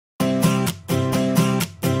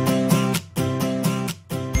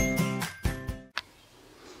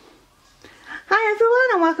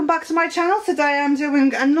welcome back to my channel. Today I'm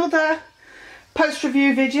doing another post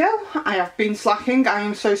review video. I have been slacking, I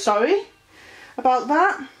am so sorry about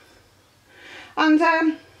that. And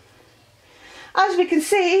as we can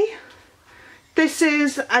see, this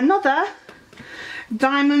is another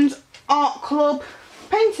Diamond Art Club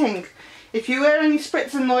painting. If you hear any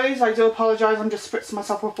spritzing noise, I do apologise, I'm just spritzing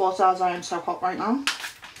myself with water as I am so hot right now.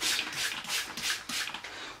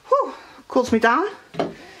 Whew, cools me down.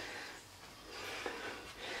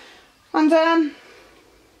 And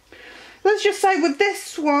let's just say with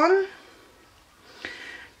this one,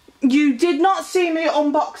 you did not see me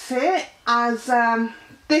unbox it, as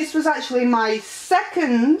this was actually my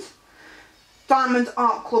second Diamond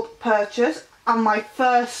Art Club purchase and my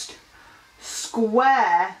first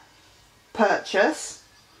square purchase.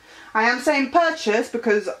 I am saying purchase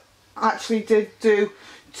because I actually did do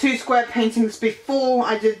 2 square paintings before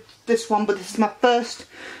I did this one, but this is my first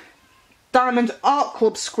Diamond Art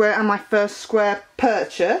Club square and my first square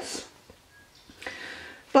purchase.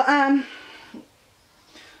 But I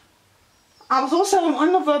was also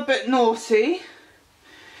another bit naughty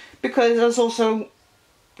because I was also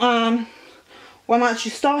when I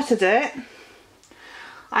actually started it,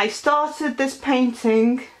 I started this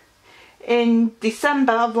painting in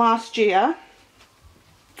December of last year.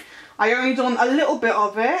 I only done a little bit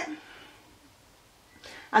of it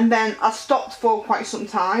and then I stopped for quite some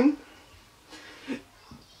time,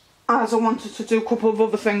 as I wanted to do a couple of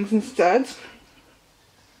other things instead,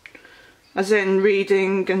 as in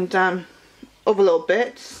reading and other little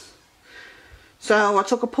bits. So I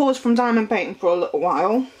took a pause from diamond painting for a little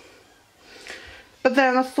while, but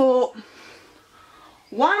then I thought,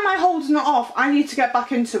 why am I holding it off? I need to get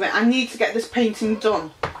back into it. I need to get this painting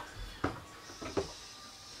done.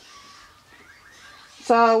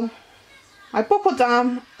 So I buckled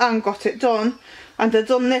down and got it done. And I've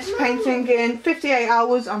done this painting in 58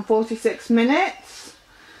 hours and 46 minutes.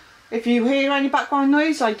 If you hear any background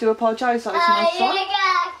noise, I do apologise, that is my son.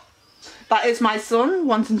 That is my son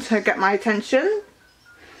wanting to get my attention.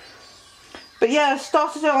 But yeah, I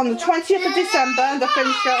started it on the 20th of December and I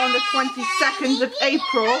finished it on the 22nd of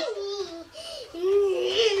April.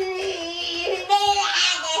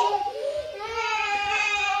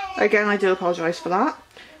 Again, I do apologise for that.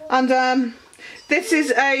 And this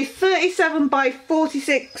is a 37 by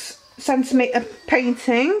 46 centimetre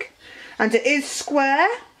painting, and it is square,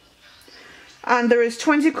 and there is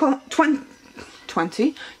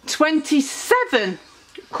 27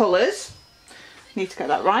 colours. Need to get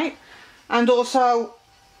that right. And also,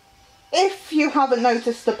 if you haven't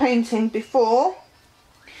noticed the painting before,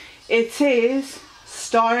 it is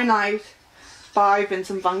Starry Night by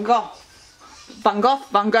Vincent van Gogh. Van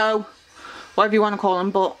Gogh, whatever you want to call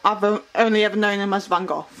him, but I've only ever known him as Van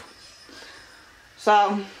Gogh.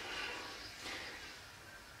 So,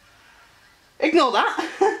 ignore that.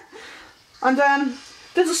 And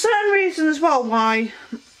there's a certain reason as well why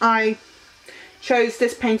I chose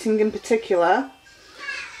this painting in particular.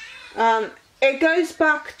 It goes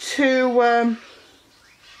back to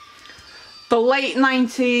the late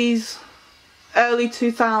 90s, early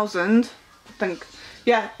 2000, I think.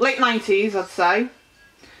 Yeah, late 90s I'd say.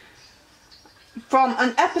 From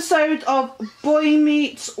an episode of Boy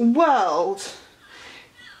Meets World.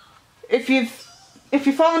 If you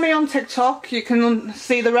follow me on TikTok, you can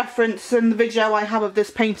see the reference in the video I have of this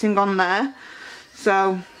painting on there.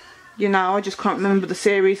 So, you know, I just can't remember the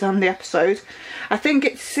series and the episode. I think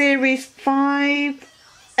it's series 5,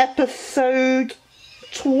 episode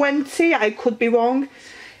 20. I could be wrong.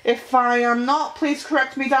 If I am not, please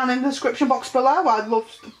correct me down in the description box below. I'd love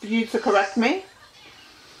for you to correct me.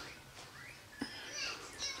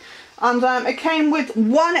 And it came with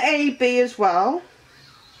 1 AB as well.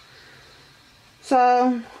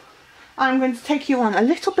 So I'm going to take you on a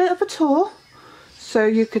little bit of a tour so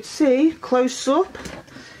you could see close up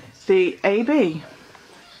the AB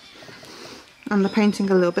and the painting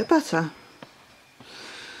a little bit better.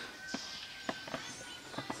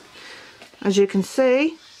 As you can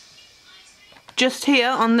see, just here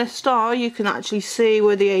on this star you can actually see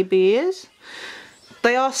where the AB is.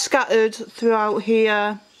 They are scattered throughout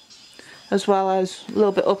here, as well as a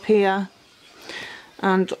little bit up here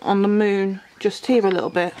and on the moon just here a little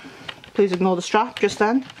bit. Please ignore the strap just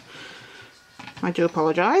then. I do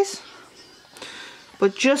apologise.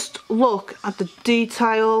 But just look at the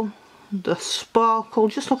detail, the sparkle,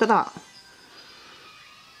 just look at that.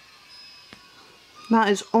 That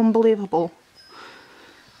is unbelievable.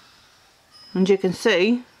 And you can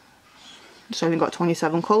see it's only got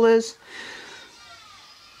 27 colours.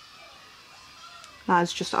 That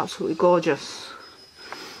is just absolutely gorgeous.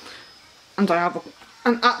 And I have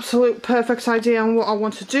an absolute perfect idea on what I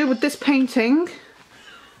want to do with this painting,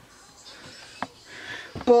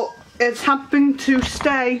 but it's happened to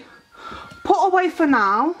stay put away for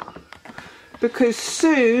now because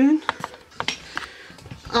soon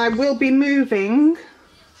I will be moving,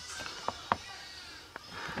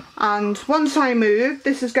 and once I move,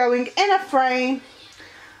 this is going in a frame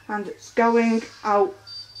and it's going out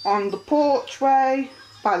on the porchway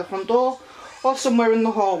by the front door or somewhere in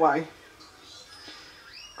the hallway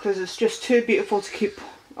because it's just too beautiful to keep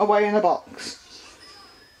away in a box.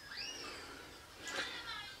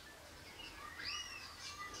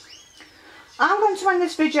 I'm going to end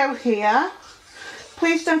this video here.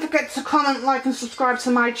 Please don't forget to comment, like and subscribe to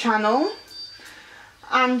my channel,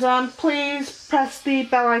 and please press the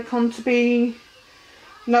bell icon to be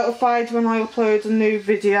notified when I upload a new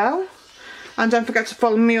video, and don't forget to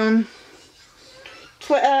follow me on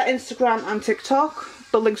Twitter, Instagram and TikTok.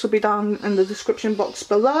 The links will be down in the description box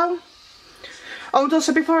below. Oh, and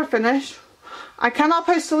also before I finish, I cannot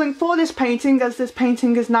post a link for this painting as this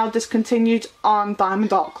painting is now discontinued on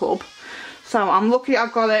Diamond Art Club. So I'm lucky I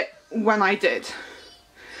got it when I did.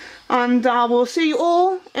 And I will see you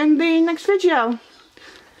all in the next video.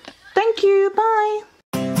 Thank you, bye.